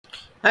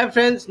Hi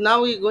friends,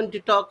 now we're going to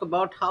talk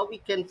about how we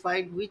can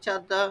find which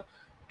are the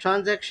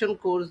transaction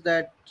codes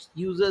that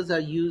users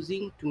are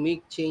using to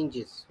make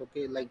changes.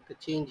 Okay, like the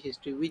change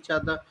history, which are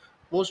the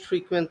most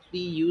frequently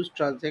used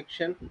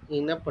transaction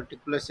in a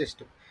particular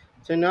system.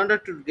 So in order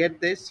to get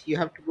this, you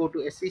have to go to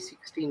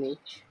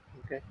SE16H.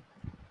 Okay,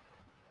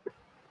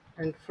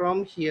 and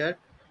from here,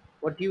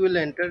 what you will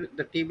enter,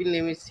 the table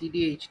name is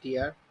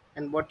CDHDR,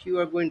 and what you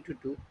are going to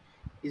do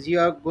is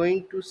you are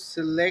going to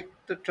select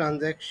the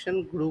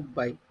transaction group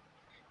by,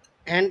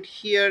 and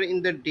here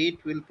in the date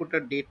we'll put a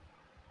date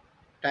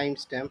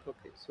timestamp.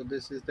 Okay, so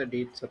this is the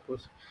date.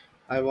 Suppose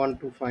I want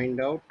to find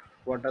out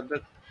what are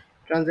the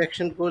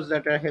transaction codes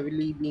that are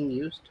heavily being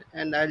used,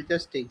 and I'll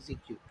just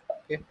execute.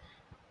 Okay,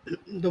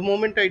 the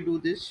moment I do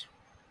this,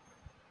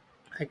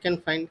 I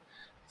can find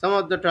some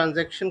of the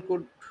transaction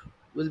code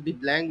will be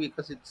blank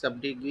because it's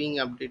being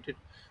updated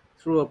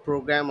through a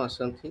program or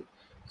something.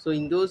 So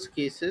in those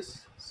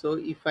cases, so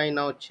if I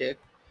now check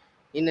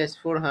in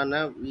S4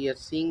 HANA, we are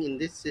seeing in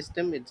this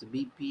system it's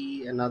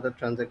BP and other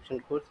transaction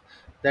codes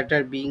that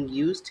are being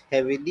used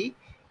heavily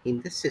in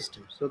the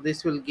system. So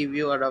this will give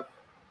you a rough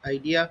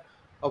idea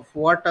of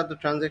what are the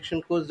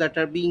transaction codes that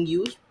are being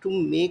used to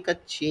make a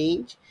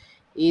change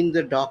in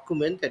the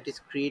document, that is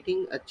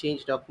creating a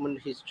change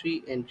document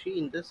history entry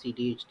in the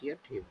CDHDR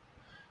table.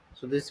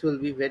 So this will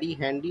be very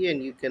handy,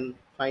 and you can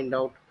find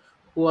out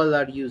who all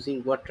are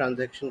using what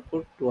transaction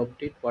code to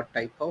update what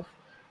type of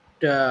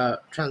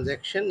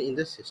transaction in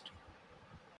the system.